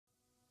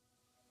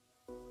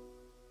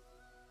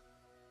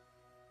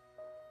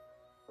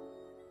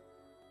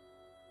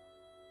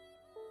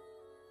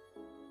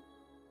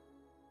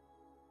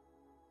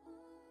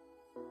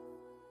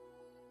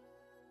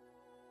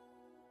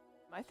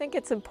I think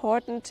it's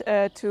important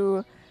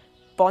to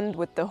bond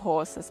with the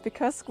horses,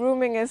 because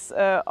grooming is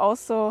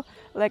also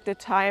like the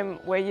time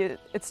where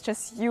it's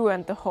just you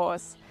and the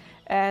horse,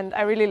 and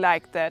I really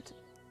like that.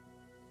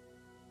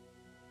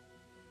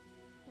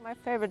 My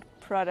favorite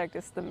product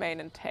is the mane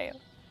and tail,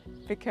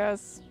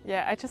 because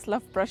I just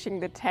love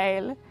brushing the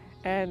tail,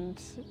 and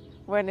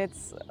when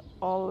it's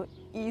all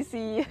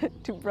easy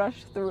to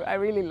brush through, I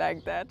really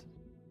like that.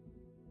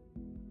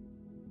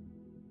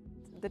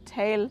 The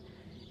tail,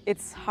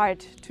 it's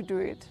hard to do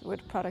it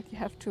with product. You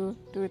have to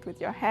do it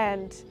with your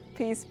hand,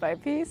 piece by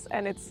piece,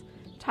 and it's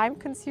time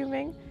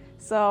consuming.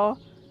 So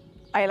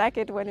I like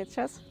it when it's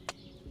just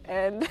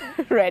and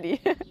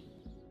ready.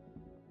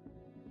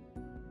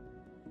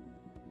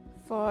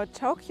 For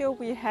Tokyo,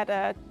 we had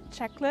a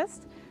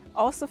checklist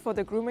also for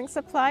the grooming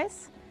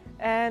supplies,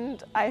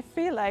 and I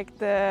feel like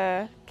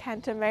the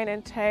canter mane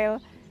and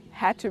tail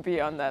had to be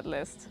on that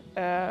list.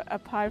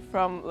 Apart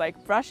from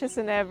like brushes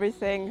and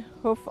everything,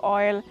 hoof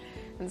oil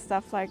and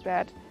stuff like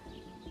that,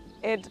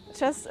 it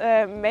just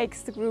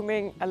makes the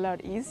grooming a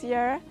lot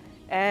easier,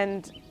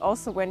 and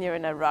also when you're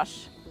in a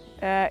rush,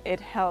 it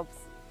helps.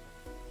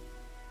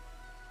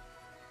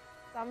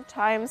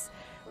 Sometimes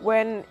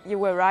when you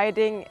were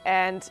riding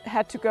and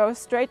had to go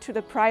straight to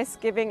the prize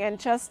giving and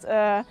just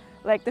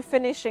like the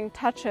finishing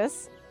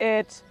touches,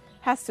 it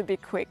has to be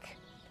quick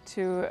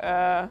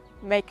to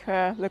make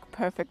her look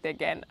perfect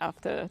again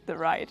after the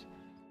ride.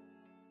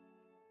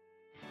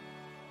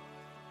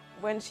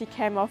 When she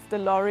came off the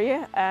lorry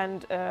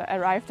and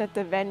arrived at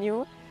the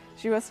venue,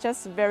 she was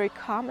just very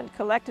calm and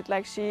collected,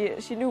 like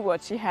she knew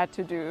what she had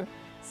to do.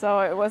 So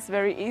it was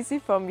very easy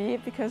for me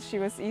because she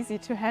was easy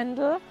to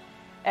handle,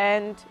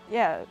 and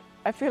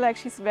I feel like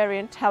she's very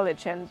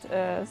intelligent,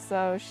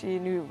 so she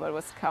knew what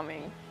was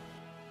coming.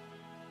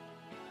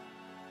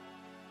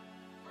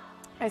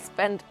 I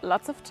spent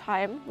lots of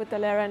time with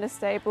Dalera in the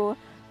stable.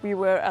 We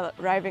were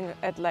arriving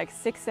at like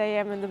 6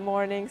 a.m. in the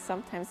morning,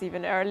 sometimes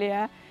even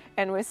earlier,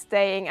 and we're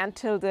staying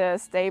until the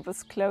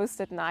stables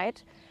closed at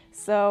night.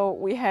 So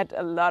we had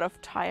a lot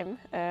of time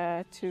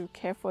to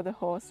care for the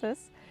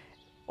horses,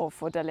 or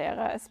for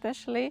Dalera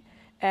especially.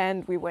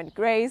 And we went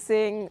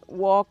grazing,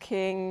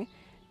 walking,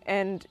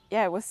 and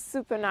it was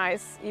super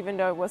nice. Even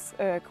though it was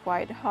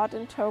quite hot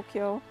in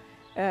Tokyo,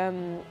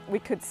 we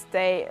could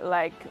stay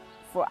like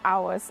for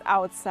hours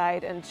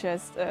outside and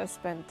just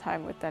spend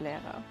time with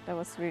Dalera. That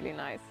was really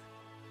nice.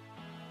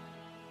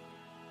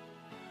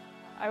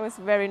 I was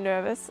very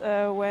nervous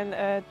when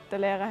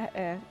Dalera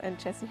and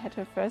Jessie had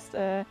her first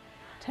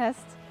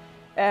test.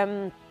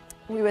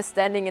 We were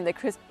standing in the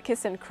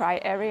kiss and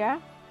cry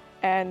area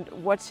and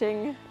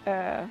watching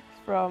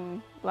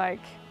from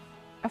like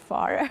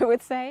afar, I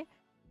would say.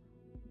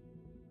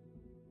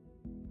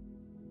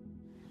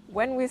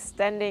 When we're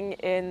standing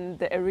in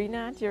the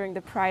arena during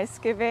the prize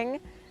giving,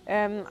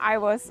 I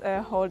was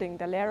holding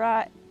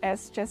Dalera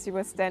as Jessie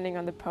was standing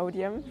on the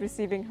podium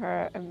receiving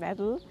her a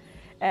medal.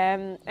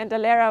 And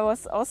Dalera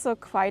was also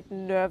quite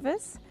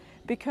nervous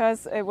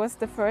because it was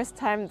the first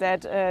time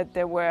that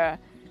there were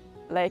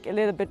like a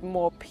little bit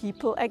more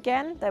people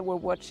again that were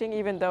watching,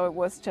 even though it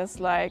was just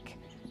like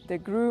the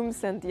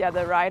grooms and the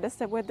other riders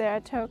that were there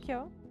at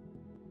Tokyo.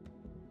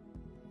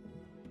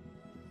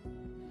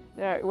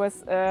 It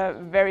was a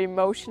very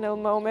emotional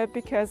moment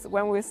because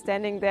when we were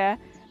standing there,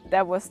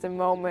 that was the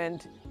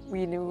moment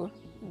we knew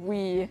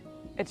we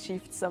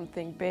achieved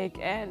something big,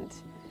 and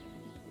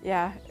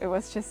it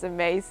was just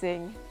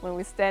amazing when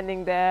we're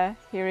standing there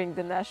hearing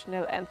the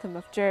national anthem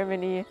of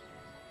Germany.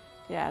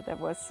 That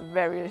was a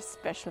very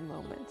special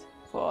moment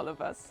for all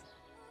of us.